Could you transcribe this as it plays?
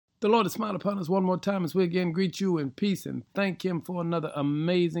The Lord has smiled upon us one more time as we again greet you in peace and thank Him for another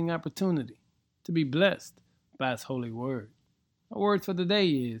amazing opportunity to be blessed by His holy word. Our word for the day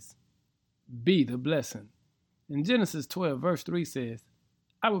is, be the blessing. In Genesis 12, verse 3 says,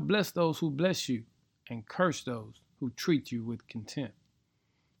 I will bless those who bless you and curse those who treat you with contempt.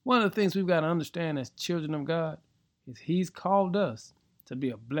 One of the things we've got to understand as children of God is He's called us to be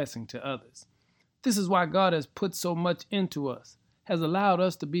a blessing to others. This is why God has put so much into us, has allowed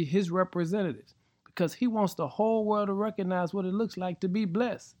us to be His representatives, because He wants the whole world to recognize what it looks like to be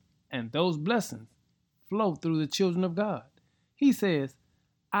blessed, and those blessings flow through the children of God. He says,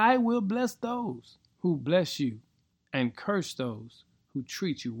 I will bless those who bless you and curse those who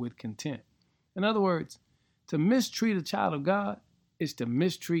treat you with contempt. In other words, to mistreat a child of God is to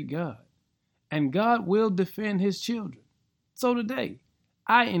mistreat God, and God will defend His children. So today,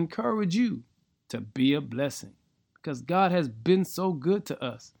 I encourage you to be a blessing, because God has been so good to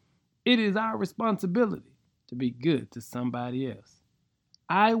us. It is our responsibility to be good to somebody else.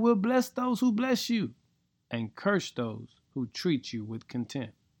 I will bless those who bless you and curse those who treat you with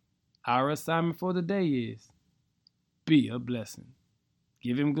contempt. Our assignment for the day is, be a blessing.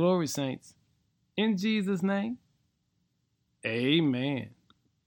 Give Him glory, saints. In Jesus' name, amen.